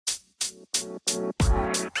Hey,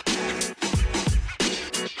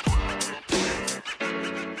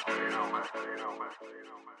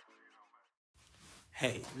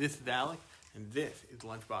 this is Alec, and this is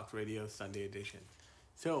Lunchbox Radio Sunday Edition.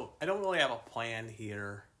 So, I don't really have a plan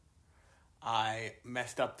here. I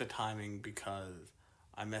messed up the timing because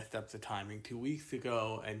I messed up the timing 2 weeks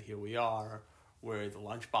ago, and here we are, where the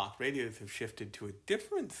Lunchbox Radios have shifted to a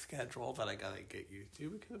different schedule that I gotta get used to,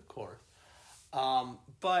 because of course.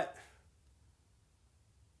 But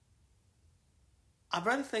I've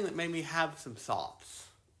read a thing that made me have some thoughts.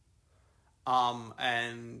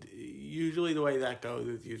 And usually the way that goes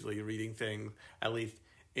is usually reading things, at least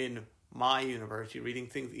in my universe, you're reading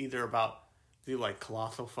things either about the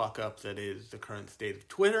colossal fuck up that is the current state of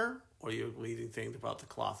Twitter, or you're reading things about the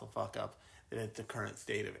colossal fuck up that is the current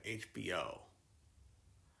state of HBO.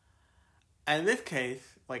 And in this case,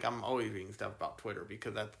 I'm always reading stuff about Twitter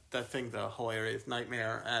because that thing's a hilarious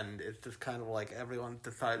nightmare, and it's just kind of like everyone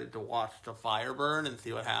decided to watch the fire burn and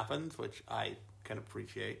see what happens, which I can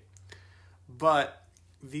appreciate. But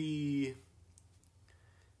the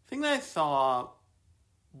thing that I saw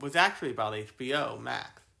was actually about HBO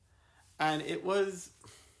Max. And it was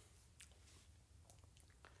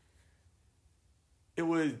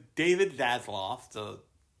David Zaslav, the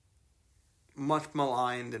much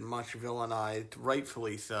maligned and much villainized,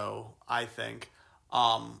 rightfully so, I think,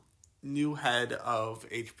 new head of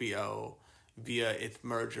HBO via its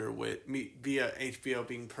merger via HBO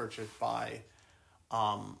being purchased by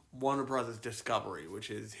Warner Brothers Discovery,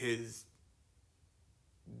 which is his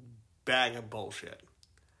bag of bullshit.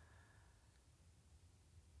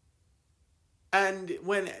 And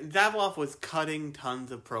when Zaslav was cutting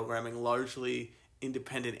tons of programming, largely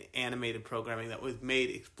independent animated programming that was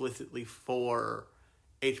made explicitly for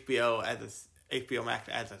HBO Max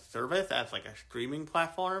as a service, as a streaming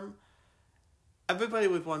platform, everybody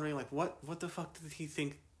was wondering what the fuck does he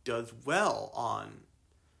think does well on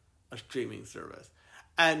a streaming service?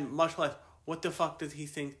 And much less, what the fuck does he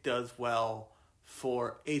think does well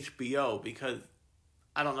for HBO? Because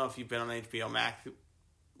I don't know if you've been on HBO Max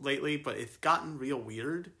lately, but it's gotten real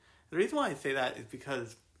weird. The reason why I say that is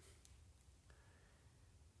because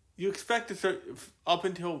you expect to start, up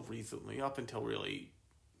until really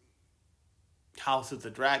House of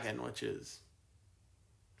the Dragon, which is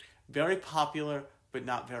very popular but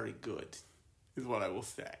not very good, is what I will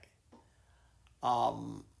say.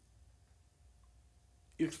 You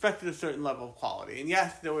expected a certain level of quality, and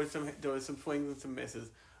yes, there was some swings and some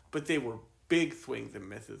misses, but they were big swings and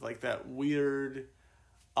misses, like that weird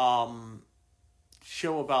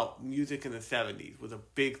show about music in the 70s was a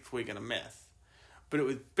big swing and a miss. But it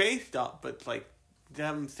was based off,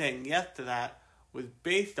 them saying yes to that was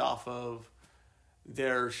based off of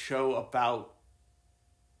their show about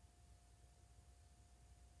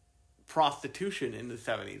prostitution in the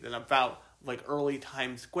 70s and about early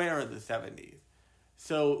Times Square in the 70s.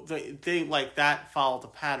 So they that followed the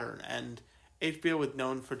pattern, and HBO was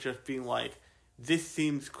known for just being this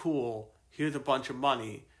seems cool, here's a bunch of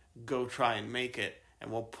money, go try and make it,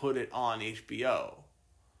 and we'll put it on HBO.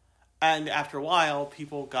 And after a while,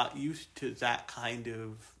 people got used to that kind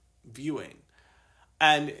of viewing.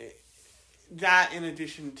 And that, in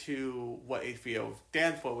addition to what HBO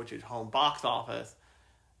stands for, which is home box office,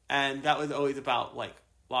 and that was always about,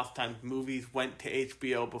 lots of times movies went to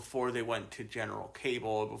HBO before they went to general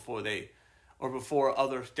cable, or before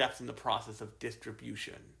other steps in the process of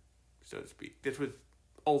distribution, so to speak. This was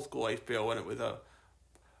old school HBO when it was a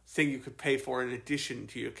thing you could pay for in addition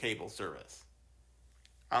to your cable service.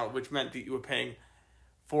 Which meant that you were paying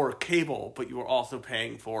for cable, but you were also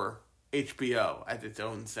paying for HBO as its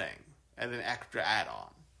own thing, as an extra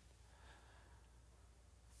add-on.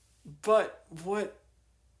 But what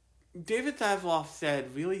David Zaslav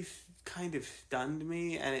said really kind of stunned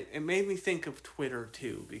me, and it made me think of Twitter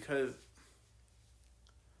too, because,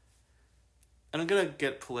 and I'm going to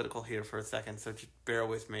get political here for a second, so just bear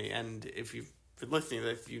with me, and if you've been listening to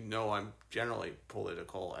this, you know I'm generally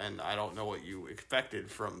political, and I don't know what you expected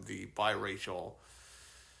from the biracial,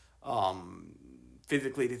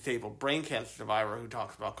 physically disabled brain cancer survivor who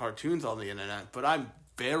talks about cartoons on the internet, but I'm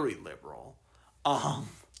very liberal.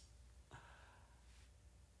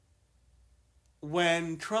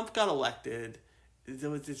 When Trump got elected, there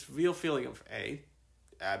was this real feeling of A,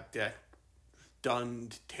 abject,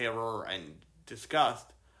 stunned terror and disgust,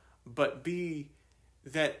 but B,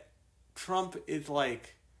 that Trump is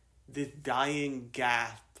this dying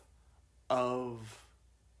gasp of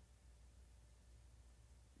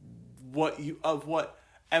what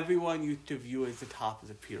everyone used to view as the top of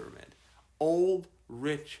the pyramid. Old,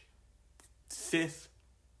 rich, cis,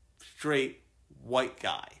 straight, white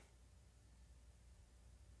guy.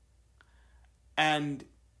 And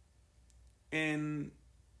in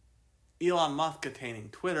Elon Musk attaining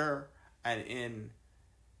Twitter, and in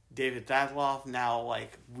David Zaslav now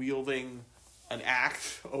like wielding an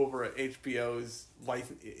axe over HBO's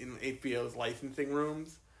licensing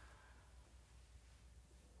rooms,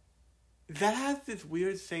 that has this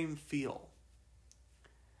weird same feel.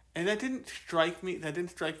 And that didn't strike me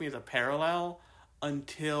as a parallel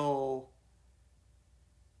until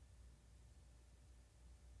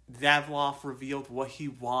Zaslav revealed what he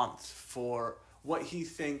wants for what he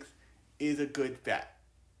thinks is a good bet.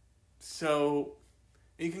 So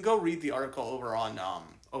you can go read the article over on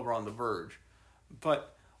The Verge,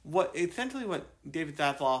 but what David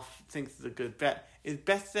Zaslav thinks is a good bet is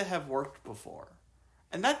bets that have worked before,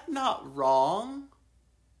 and that's not wrong,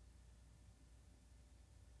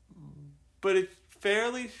 but it's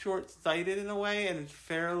fairly short-sighted in a way, and it's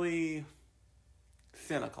fairly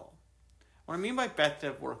cynical. What I mean by bets that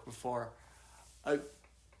have worked before, I'll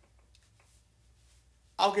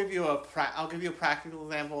give you a practical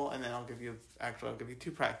example, and then I'll give you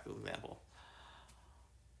two practical examples.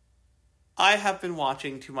 I have been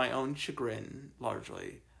watching, to my own chagrin,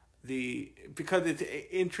 largely, because it's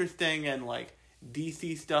interesting, and like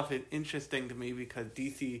DC stuff is interesting to me because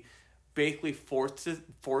DC basically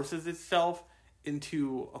forces itself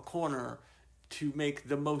into a corner to make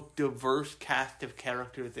the most diverse cast of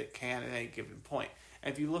characters it can at any given point.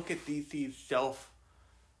 And if you look at DC's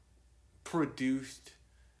self-produced,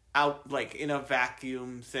 out like in a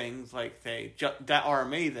vacuum things like that are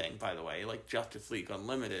amazing, by the way, like Justice League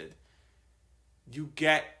Unlimited, you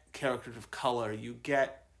get characters of color. You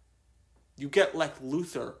get Lex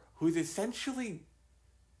Luthor, who's essentially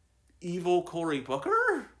evil Cory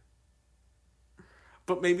Booker,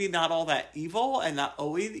 but maybe not all that evil and not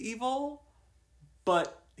always evil,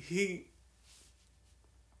 but he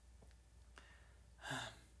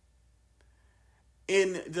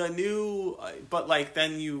in the new, but like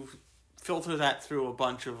then you filter that through a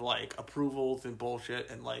bunch of like approvals and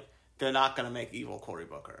bullshit, and like they're not gonna make evil Cory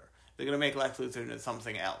Booker. They're gonna make Lex Luthor into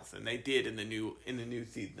something else, and they did in the new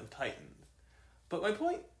season of Titans. But my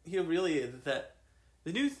point here really is that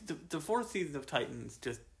the fourth season of Titans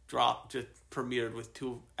just premiered with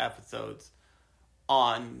 2 episodes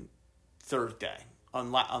on Thursday,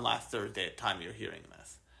 on last Thursday at the time you're hearing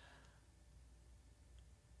this.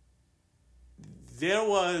 There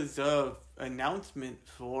was an announcement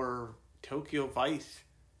for Tokyo Vice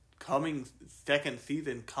second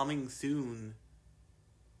season coming soon.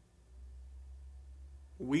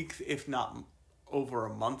 Weeks, if not over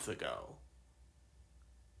a month ago.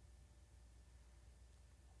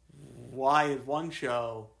 Why is one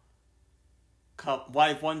show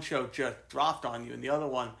just dropped on you and the other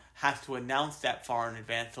one has to announce that far in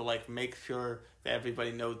advance to like make sure that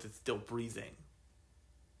everybody knows it's still breathing?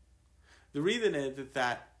 The reason is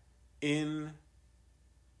that in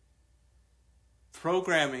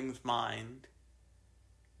programming's mind,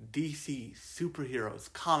 DC, superheroes,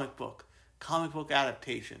 comic book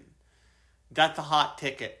adaptation, that's a hot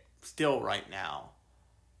ticket still right now.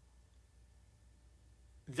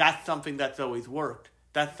 That's something that's always worked.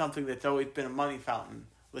 That's something that's always been a money fountain.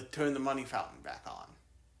 Let's turn the money fountain back on.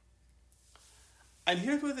 And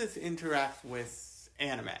here's where this interacts with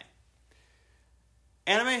anime.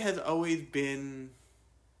 Anime has always been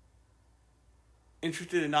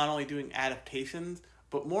interested in not only doing adaptations,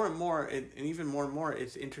 but more and more,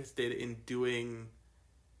 it's interested in doing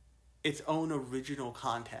its own original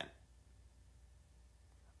content.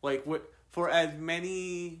 Like, for as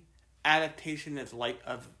many adaptation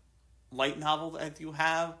of light novels as you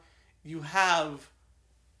have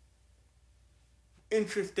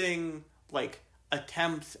interesting, like,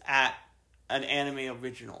 attempts at an anime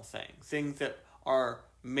original things that are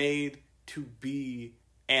made to be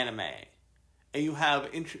anime. And you have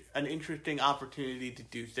an interesting opportunity to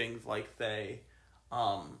do things like, say,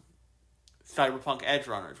 Cyberpunk Edge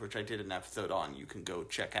Runners, which I did an episode on. You can go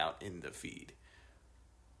check out in the feed.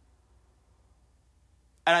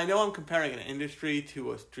 And I know I'm comparing an industry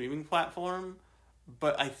to a streaming platform,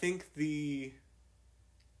 but I think the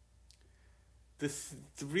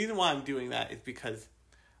reason why I'm doing that is because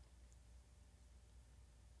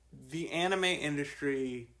the anime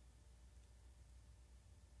industry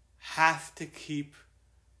has to keep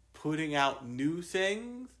putting out new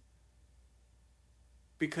things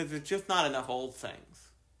because there's just not enough old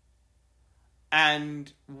things.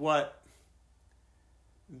 And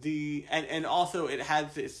and also it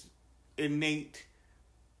has this innate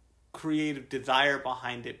creative desire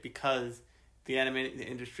behind it because the anime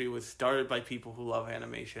industry was started by people who love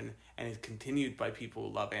animation and is continued by people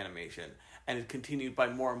who love animation and is continued by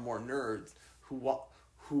more and more nerds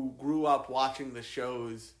who who grew up watching the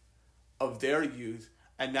shows of their youth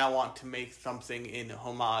and now want to make something in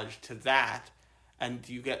homage to that, and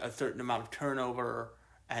you get a certain amount of turnover,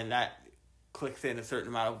 and that clicks in a certain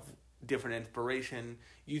amount of different inspiration.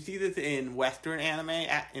 You see this in Western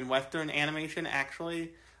animation,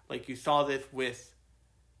 actually. Like, you saw this with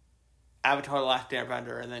Avatar: The Last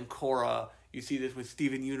Airbender, and then Korra. You see this with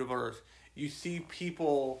Steven Universe. You see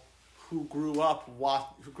people who grew up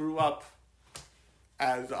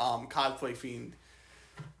as Cosplay Fiend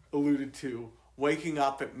alluded to, waking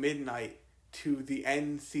up at midnight to the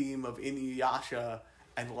end theme of Inuyasha,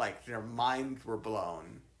 and like their minds were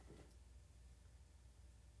blown,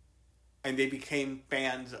 and they became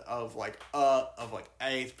fans of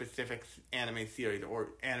a specific anime series or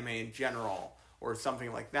anime in general or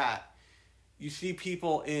something like that. You see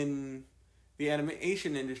people in the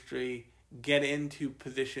animation industry get into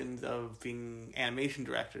positions of being animation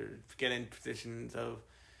directors, get in positions of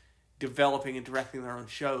developing and directing their own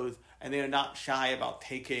shows, and they are not shy about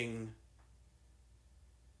taking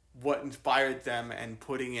what inspired them and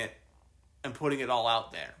putting it all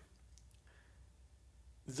out there.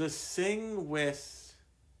 The thing with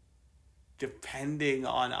depending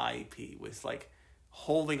on IP, with like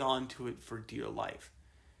holding on to it for dear life,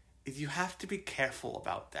 is you have to be careful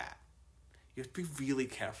about that. You have to be really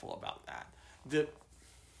careful about that.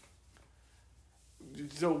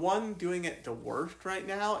 The one doing it the worst right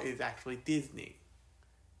now is actually Disney.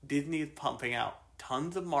 Disney is pumping out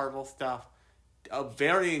tons of Marvel stuff, of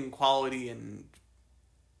varying quality and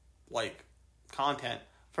like content.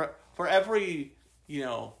 For every,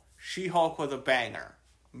 She-Hulk was a banger,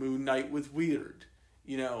 Moon Knight was weird,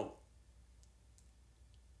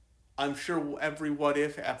 I'm sure every What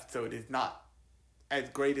If episode is not as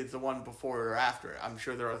great as the one before or after. I'm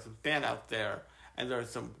sure there are some standouts there, and there are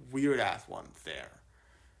some weird-ass ones there.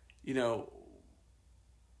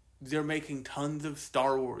 They're making tons of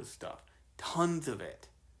Star Wars stuff. Tons of it.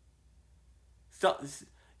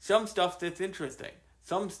 Some stuff that's interesting.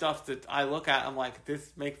 Some stuff that I look at, I'm like,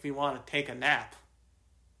 this makes me want to take a nap.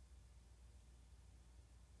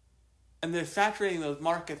 And they're saturating those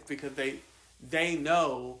markets because they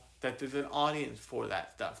know that there's an audience for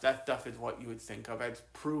that stuff. That stuff is what you would think of as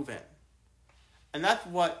proven. And that's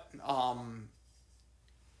what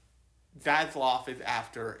Zaslav is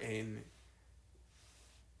after in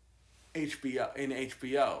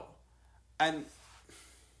HBO. And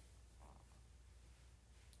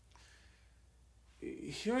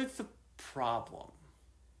here's the problem.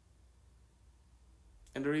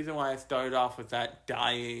 And the reason why I started off with that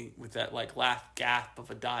last gasp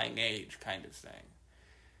of a dying age kind of thing,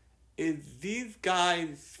 is these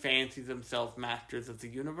guys fancy themselves masters of the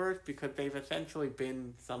universe because they've essentially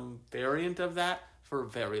been some variant of that for a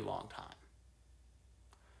very long time.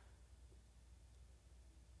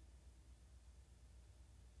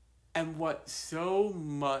 And what so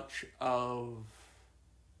much of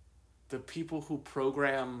the people who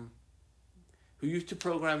used to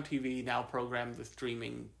program TV, now program the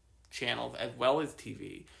streaming channels as well as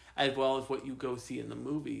TV, as well as what you go see in the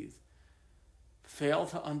movies, fail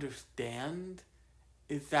to understand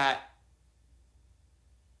is that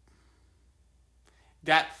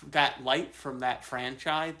light from that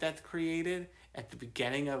franchise that's created at the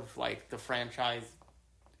beginning of like the franchise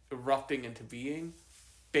erupting into being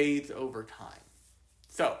fades over time.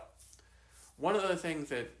 So, one of the things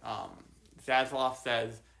that Zaslav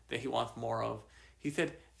says that he wants more of, he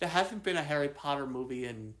said, there hasn't been a Harry Potter movie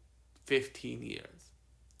in 15 years.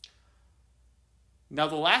 Now,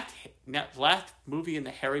 the last movie in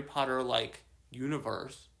the Harry Potter,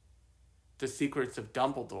 universe, The Secrets of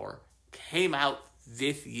Dumbledore, came out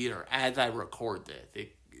this year as I record this.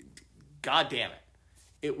 God damn it.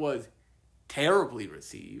 It was terribly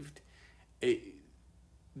received.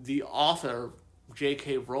 The author,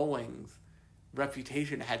 J.K. Rowling's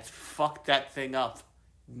reputation has fucked that thing up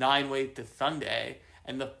 9 ways to Sunday,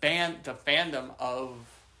 and the fandom of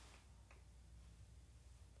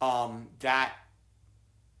that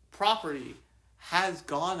property has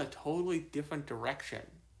gone a totally different direction.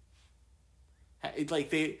 It's like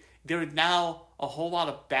there is now a whole lot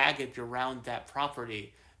of baggage around that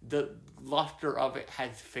property. The luster of it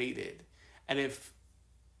has faded. And if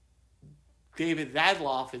David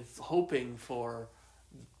Zaslav is hoping for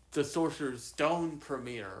the Sorcerer's Stone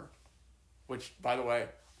premiere, which, by the way,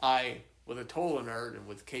 I was a total nerd and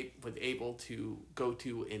was able to go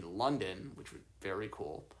to in London, which was very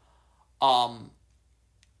cool.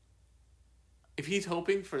 If he's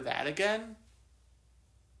hoping for that again,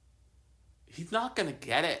 he's not going to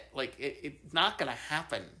get it. It's not going to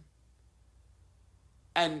happen.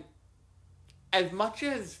 And as much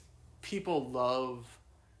as people love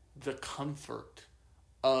the comfort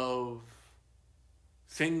of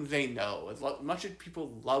things they know. As much as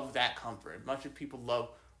people love that comfort, as much as people love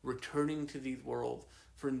returning to these worlds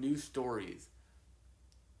for new stories,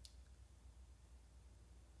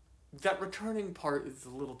 that returning part is a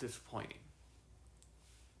little disappointing.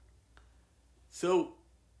 So,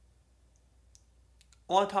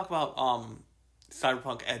 I want to talk about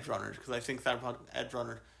Cyberpunk Edgerunners, because I think Cyberpunk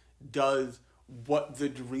Edgerunners does what the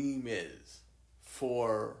dream is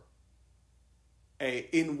for a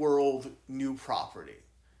in-world new property.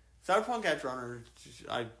 Cyberpunk Edgerunners,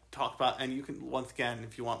 I talked about, and you can, once again,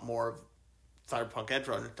 if you want more of Cyberpunk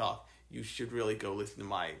Edgerunners talk, you should really go listen to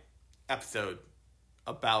my episode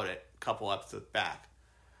about it a couple episodes back.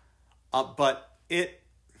 But it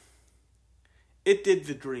did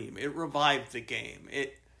the dream. It revived the game.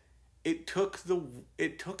 It took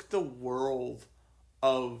the world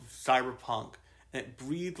of Cyberpunk and it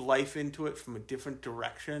breathed life into it from a different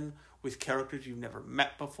direction with characters you've never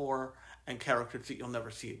met before and characters that you'll never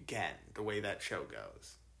see again, the way that show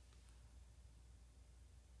goes.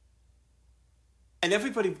 And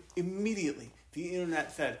everybody immediately, the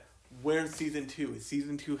internet said, where's season 2? Is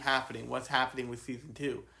season 2 happening? What's happening with season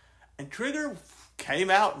 2? And Trigger came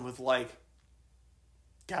out and was like,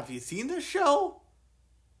 have you seen this show?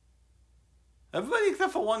 Everybody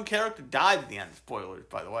except for one character died at the end. Spoilers,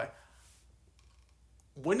 by the way.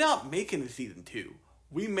 We're not making a season 2.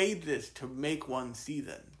 We made this to make one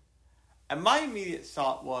season. And my immediate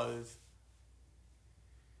thought was,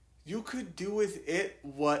 you could do with it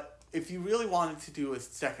what, if you really wanted to do a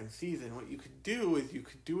second season, what you could do is you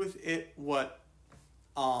could do with it what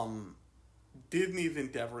Disney's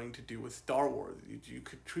endeavoring to do with Star Wars. You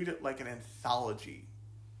could treat it like an anthology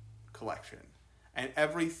collection. And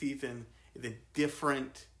every season is a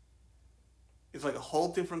different, it's like a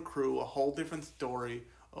whole different crew, a whole different story,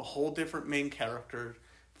 a whole different main character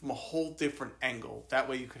from a whole different angle. That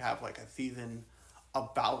way you could have like a season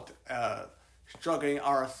about struggling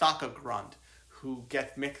Arasaka grunt who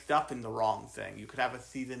gets mixed up in the wrong thing. You could have a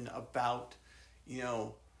season about, you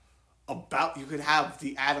could have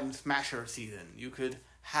the Atom Smasher season. You could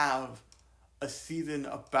have a season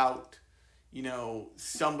about,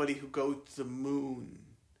 somebody who goes to the moon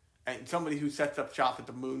and somebody who sets up shop at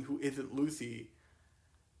the moon who isn't Lucy.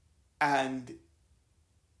 And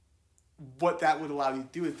what that would allow you to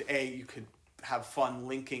do is, A, you could have fun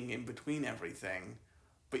linking in between everything,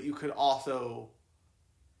 but you could also,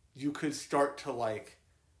 start to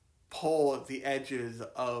pull at the edges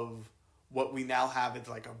of what we now have as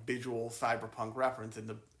a visual cyberpunk reference in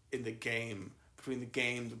the game, between the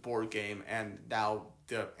game, the board game, and now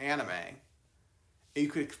the anime. And you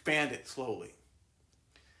could expand it slowly.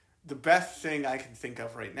 The best thing I can think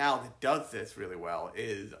of right now that does this really well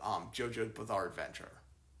is JoJo's Bizarre Adventure.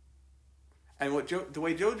 And the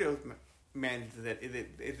way JoJo's manages it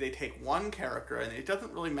is they take one character, and it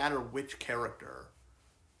doesn't really matter which character,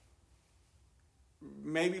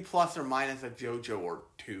 maybe plus or minus a JoJo or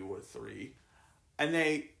 2 or 3, and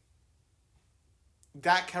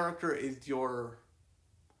that character is your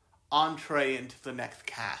entree into the next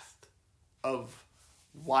cast of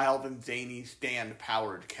wild and zany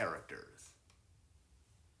stand-powered characters.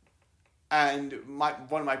 And one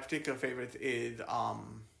of my particular favorites is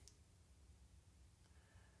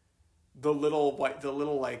the little I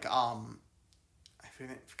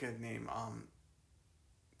forget his name,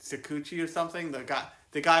 Sakuchi or something,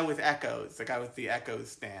 the guy with echoes, the guy with the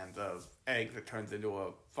echoes stand, the egg that turns into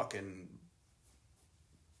a fucking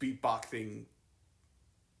beatboxing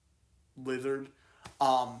lizard.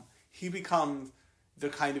 He becomes the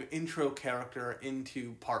kind of intro character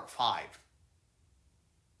into part 5.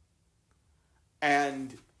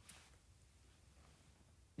 And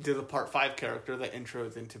there's a part 5 character that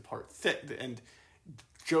intros into part 6, and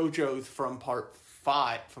JoJo's from part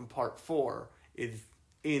 4 is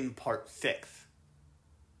in part 6.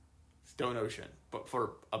 Stone Ocean, but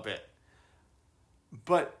for a bit.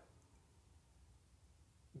 But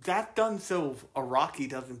that done so Araki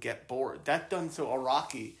doesn't get bored. That done so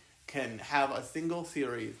Araki can have a single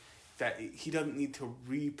series that he doesn't need to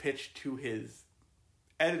re-pitch to his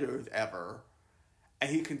editors ever. And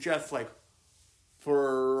he can just,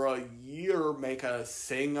 for a year, make a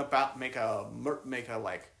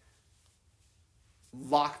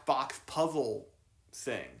lockbox puzzle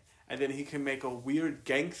thing. And then he can make a weird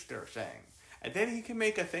gangster thing. And then he can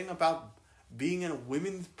make a thing about being in a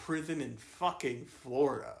women's prison in fucking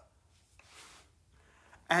Florida.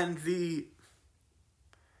 And the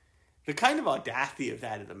kind of audacity of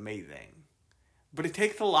that is amazing. But it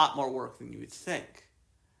takes a lot more work than you would think.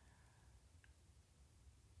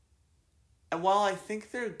 And while I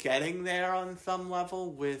think they're getting there on some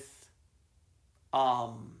level with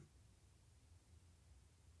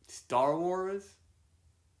Star Wars,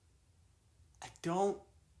 I don't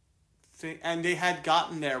think, and they had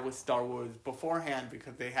gotten there with Star Wars beforehand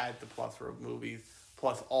because they had the plethora of movies,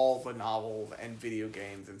 plus all the novels and video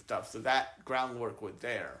games and stuff, so that groundwork was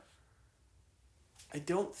there. I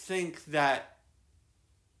don't think that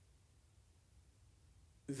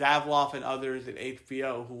Zavloff and others at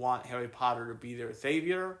HBO who want Harry Potter to be their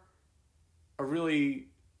savior are really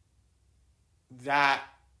that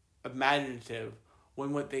imaginative,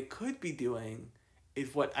 when what they could be doing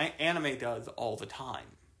is what anime does all the time,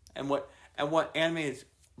 and what anime is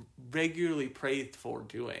regularly praised for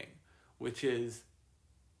doing, which is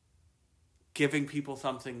giving people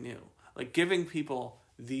something new, like giving people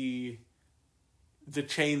the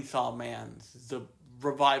Chainsaw Mans, the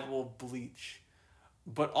revival of Bleach,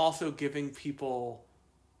 but also giving people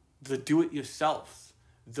the do-it-yourselfs,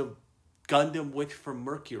 the Gundam Witch from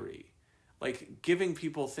Mercury, like giving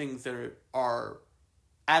people things that are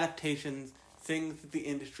adaptations, things that the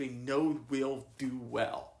industry knows will do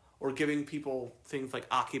well, or giving people things like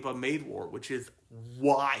Akiba Maid War, which is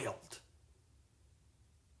wild.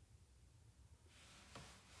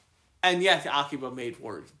 And yes, Akiba Maid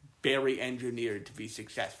War is very engineered to be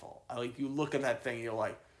successful. Like, you look at that thing and you're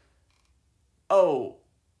like, oh,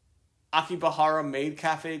 Akibahara made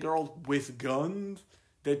cafe girls with guns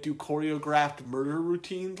that do choreographed murder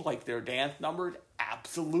routines like their dance numbers?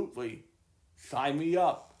 Absolutely. Sign me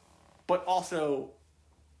up. But also,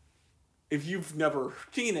 if you've never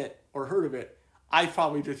seen it or heard of it,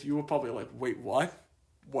 you were probably like, wait, what?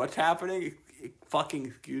 What's happening? Fucking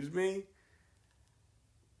excuse me?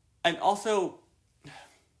 And also,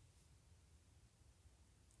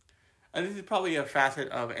 and this is probably a facet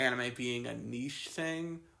of anime being a niche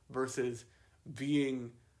thing versus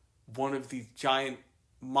being one of these giant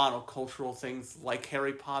monocultural things like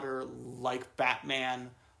Harry Potter, like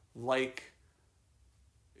Batman, like,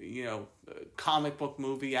 comic book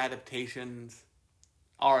movie adaptations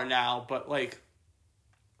are now, but like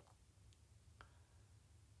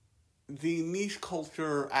the niche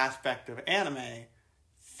culture aspect of anime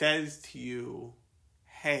says to you,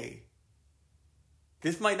 hey,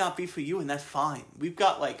 this might not be for you, and that's fine. We've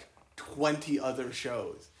got like 20 other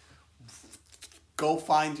shows. Go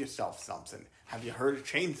find yourself something. Have you heard of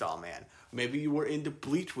Chainsaw Man? Maybe you were into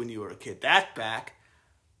Bleach when you were a kid. That's back.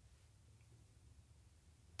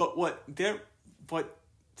 So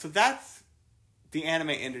that's the anime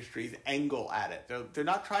industry's angle at it. They're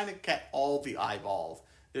not trying to get all the eyeballs.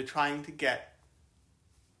 They're trying to get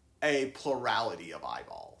a plurality of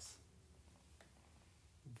eyeballs.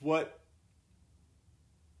 What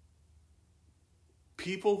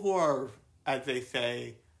people who are, as they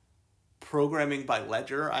say, programming by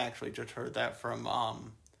ledger, I actually just heard that from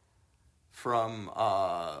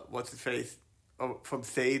what's his face? From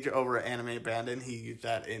Sage over at Anime Abandoned. He used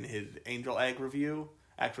that in his Angel Egg review.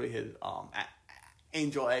 Actually, his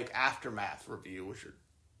Angel Egg Aftermath review, which is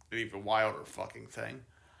an even wilder fucking thing.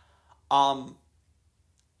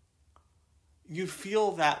 You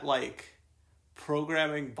feel that, like,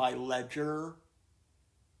 programming by ledger-ness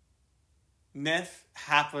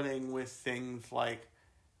happening with things like,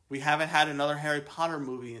 we haven't had a Harry Potter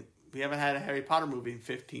movie in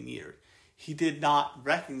 15 years. He did not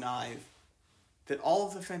recognize that all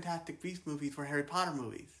of the Fantastic Beasts movies were Harry Potter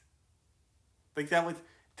movies. Like, that's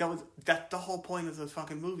the whole point of those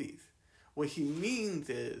fucking movies. What he means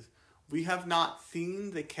is, we have not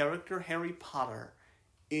seen the character Harry Potter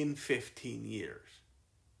in 15 years.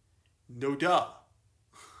 No duh.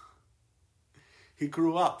 He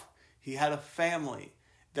grew up. He had a family.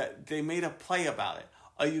 That they made a play about it.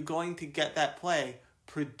 Are you going to get that play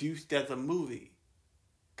produced as a movie?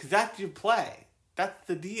 Because that's your play. That's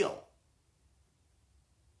the deal.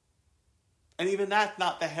 And even that's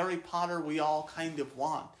not the Harry Potter we all kind of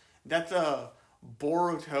want. That's a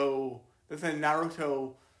Naruto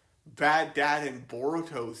bad dad and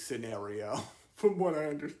Boruto scenario, from what I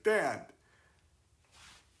understand.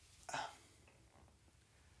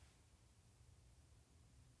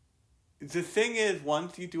 The thing is,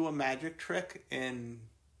 once you do a magic trick in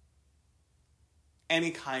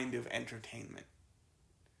any kind of entertainment,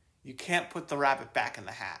 you can't put the rabbit back in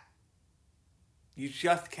the hat. You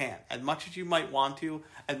just can't. As much as you might want to,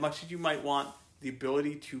 as much as you might want the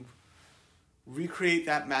ability to recreate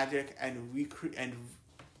that magic and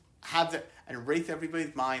have that and erase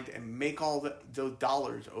everybody's mind and make all those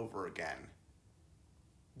dollars over again,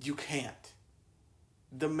 you can't.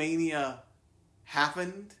 The mania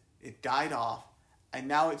happened, it died off, and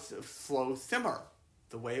now it's a slow simmer.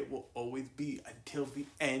 the way it will always be until the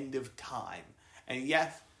end of time. And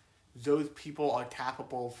yes, those people are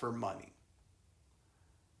tappable for money.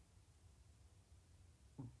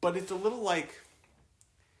 But it's a little like,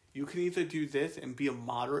 you can either do this and be a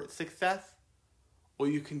moderate success, or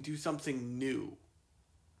you can do something new,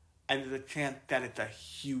 and there's a chance that it's a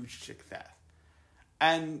huge success.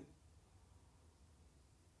 And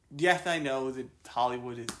yes, I know that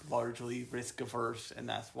Hollywood is largely risk averse, and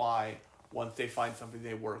that's why once they find something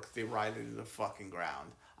that works, they ride it into the fucking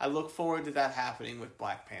ground. I look forward to that happening with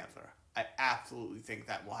Black Panther. I absolutely think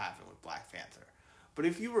that will happen with Black Panther. But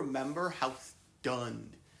if you remember how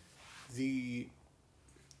stunned the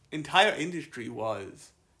entire industry was,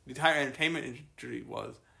 the entire entertainment industry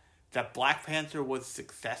was, that Black Panther was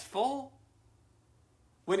successful,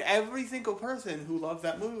 when every single person who loved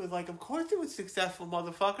that movie was like, of course it was successful,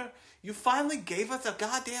 motherfucker. You finally gave us a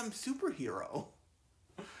goddamn superhero.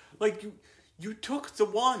 Like, you took the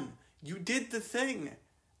one. You did the thing.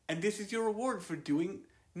 And this is your reward for doing,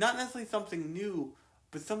 not necessarily something new,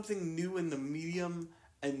 but something new in the medium,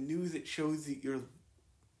 and new that shows that you're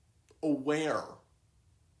aware.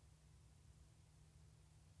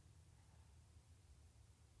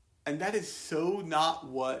 And that is so not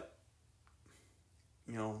what,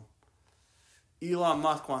 Elon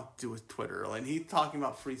Musk wants to do with Twitter. And he's talking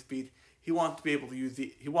about free speech. He wants to be able to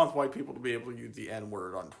he wants white people to be able to use the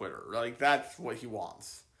N-word on Twitter. Like, that's what he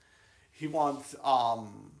wants. He wants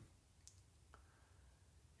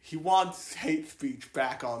hate speech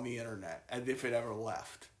back on the internet, as if it ever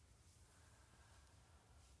left.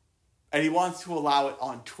 And he wants to allow it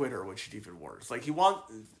on Twitter, which is even worse. Like, he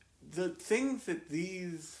wants the things that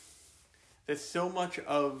so much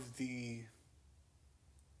of the,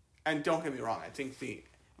 and don't get me wrong, I think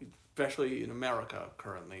especially in America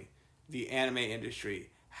currently, the anime industry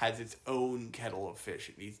has its own kettle of fish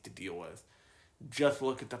it needs to deal with. Just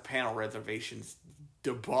look at the panel reservations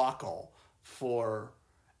debacle for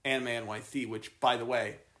Anime NYC, which, by the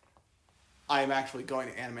way, I am actually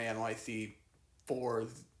going to Anime NYC for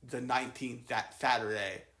the 19th, that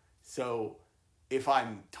Saturday. So if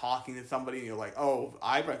I'm talking to somebody and you're like, oh,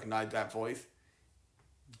 I recognize that voice,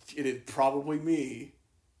 it is probably me,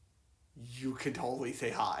 you can totally say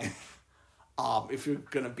hi. If you're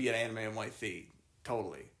going to be at Anime NYC,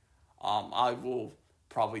 totally. I will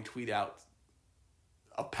probably tweet out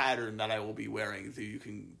a pattern that I will be wearing so you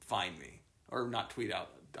can find me. Or not tweet out,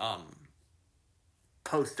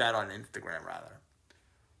 post that on Instagram, rather.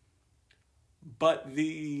 But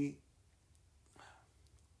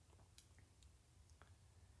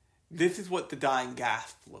this is what the dying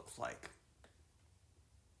Gasp looks like.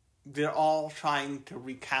 They're all trying to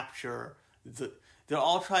recapture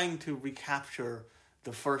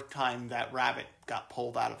the first time that rabbit got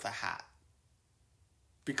pulled out of the hat.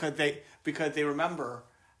 Because they remember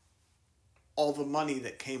all the money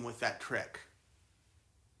that came with that trick.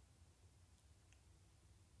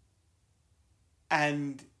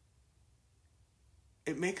 And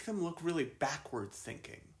it makes them look really backwards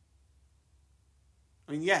thinking.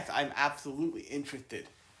 I mean, yes, I'm absolutely interested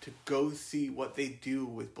to go see what they do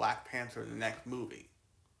with Black Panther in the next movie.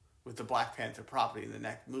 With the Black Panther property in the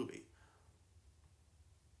next movie.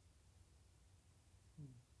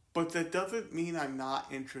 But that doesn't mean I'm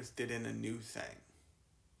not interested in a new thing.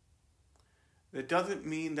 That doesn't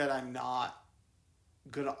mean that I'm not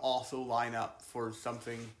going to also line up for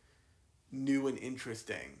something new and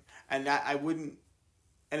interesting. And that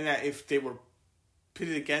that if they were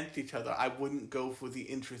pitted against each other, I wouldn't go for the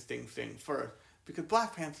interesting thing first. Because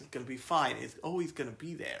Black Panther's going to be fine. It's always going to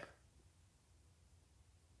be there.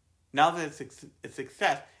 Now that it's a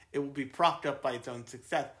success, it will be propped up by its own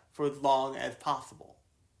success for as long as possible.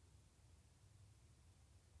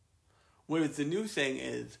 Whereas the new thing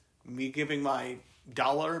is me giving my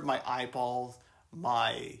dollar, my eyeballs,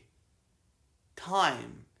 my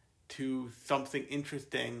time to something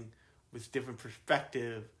interesting with different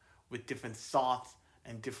perspective, with different thoughts,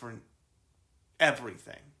 and different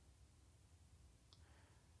everything.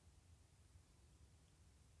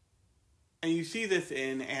 And you see this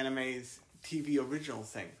in anime's TV original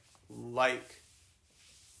thing, like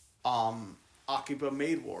Akiba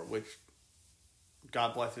Maid War, which,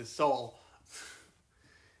 God bless his soul,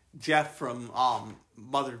 Jeff from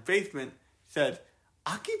Mother's Basement said,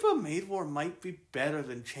 Akiba Maid War might be better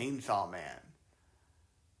than Chainsaw Man.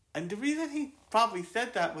 And the reason he probably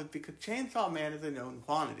said that was because Chainsaw Man is a known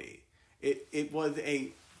quantity. It was a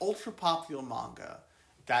ultra popular manga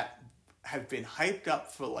that has been hyped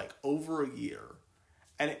up for like over a year,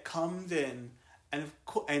 and it comes in, and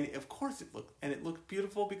of course it looks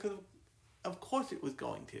beautiful because of course it was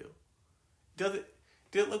going to.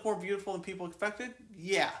 Did it look more beautiful than people expected?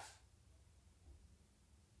 Yes.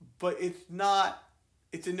 But it's not,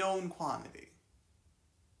 it's a known quantity.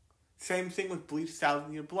 Same thing with Bleach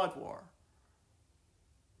 1,000 Year Blood War.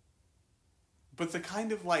 But the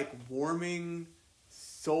kind of like warming,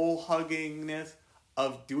 soul-huggingness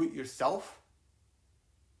of do-it-yourself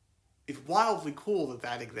is wildly cool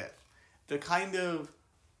that exists. The kind of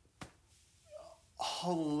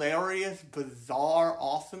hilarious, bizarre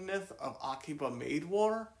awesomeness of Akiba Maid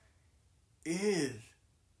War is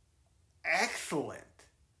excellent.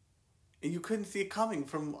 And you couldn't see it coming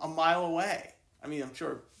from a mile away. I mean, I'm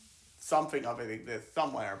sure something of it exists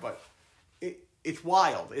somewhere, but it's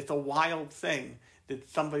wild. It's a wild thing that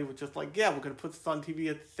somebody was just like, yeah, we're going to put this on TV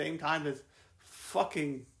at the same time as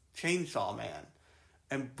fucking Chainsaw Man.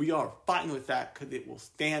 And we are fine with that because it will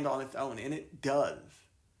stand on its own. And it does.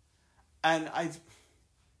 And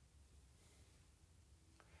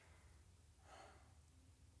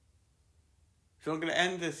So I'm going to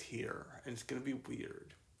end this here, and it's going to be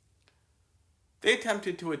weird. They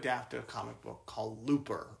attempted to adapt a comic book called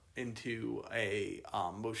Looper into a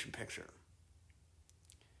motion picture.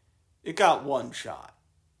 It got one shot.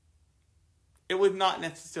 It was not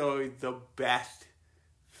necessarily the best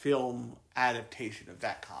film adaptation of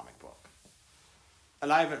that comic book.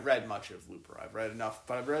 And I haven't read much of Looper. I've read enough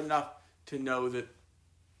to know that,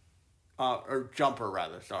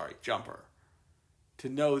 Jumper, to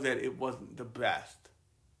know that it wasn't the best.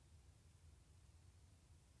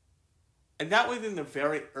 And that was in the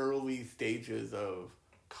very early stages of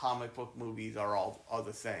comic book movies are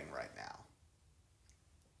the thing right now.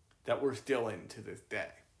 That we're still in to this day.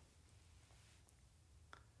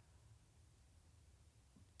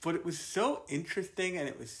 But it was so interesting and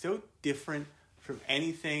it was so different from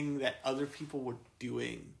anything that other people were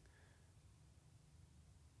doing.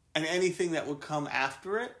 And anything that would come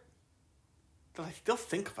after it. That I still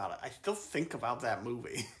think about it. I still think about that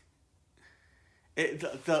movie.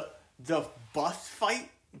 The bus fight,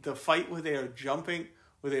 the fight where they are jumping,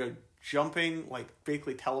 like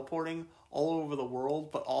basically teleporting all over the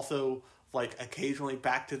world, but also like occasionally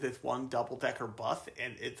back to this one double-decker bus,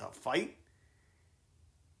 and it's a fight.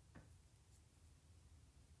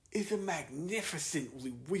 It's a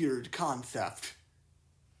magnificently weird concept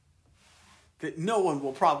that no one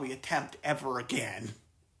will probably attempt ever again.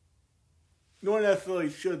 No one necessarily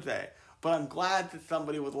should say, but I'm glad that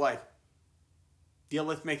somebody was like, yeah,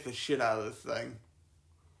 let's make the shit out of this thing.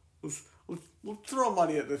 Let's throw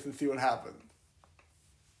money at this and see what happens.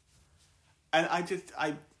 And I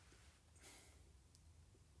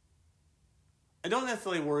don't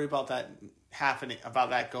necessarily worry about that happening,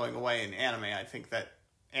 about that going away in anime. I think that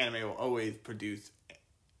anime will always produce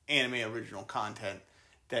anime original content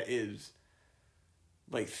that is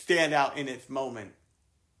like stand out in its moment.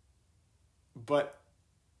 But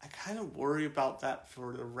I kind of worry about that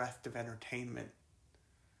for the rest of entertainment.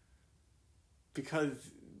 Because,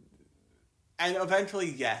 and eventually,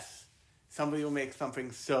 yes, somebody will make something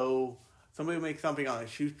on a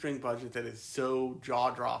shoestring budget that is so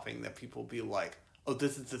jaw-dropping that people will be like, oh,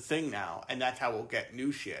 this is the thing now, and that's how we'll get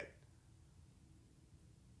new shit.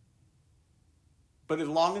 But as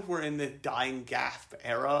long as we're in this dying gasp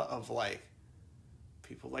era of, like,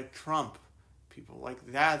 people like Trump, people like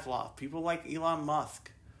Zaslav, people like Elon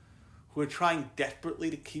Musk, who are trying desperately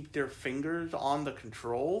to keep their fingers on the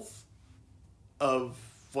controls of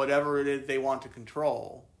whatever it is they want to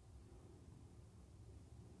control,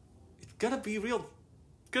 it's gonna be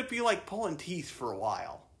like pulling teeth for a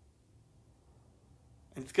while.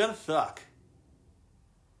 And it's gonna suck.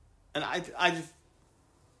 And I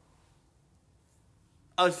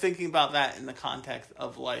was thinking about that in the context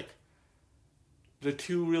of, like, the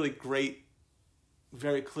two really great,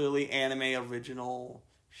 very clearly anime original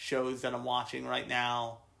shows that I'm watching right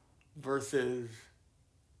now versus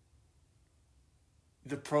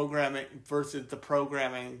the programming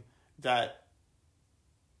that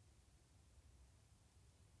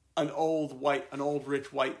an old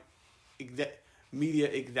rich white media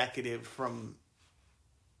executive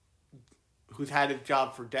who's had his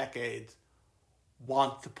job for decades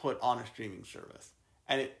wants to put on a streaming service.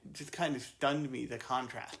 And it just kind of stunned me, the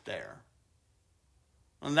contrast there.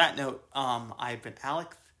 On that note, I've been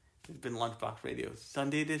Alex. This has been Lunchbox Radio's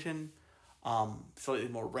Sunday edition. Slightly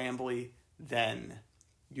more rambly than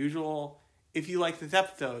usual. If you like this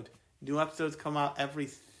episode, new episodes come out every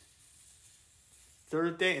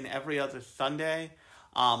Thursday and every other Sunday.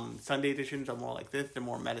 Sunday editions are more like this. They're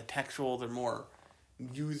more metatextual. They're more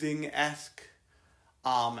musing-esque.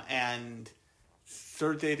 And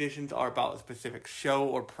Thursday editions are about a specific show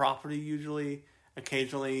or property usually.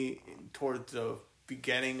 Occasionally towards the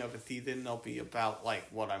beginning of a season. They'll be about like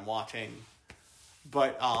what I'm watching.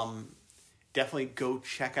 But definitely go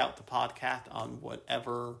check out the podcast on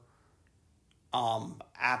whatever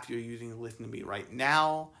app you're using to listen to me right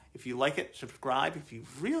now. If you like it, subscribe. If you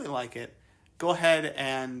really like it, go ahead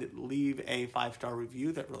and leave a 5-star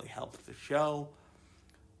review. That really helps the show.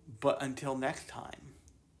 But until next time,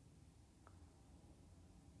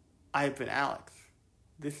 I've been Alex.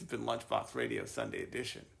 This has been Lunchbox Radio Sunday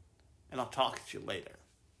Edition. And I'll talk to you later.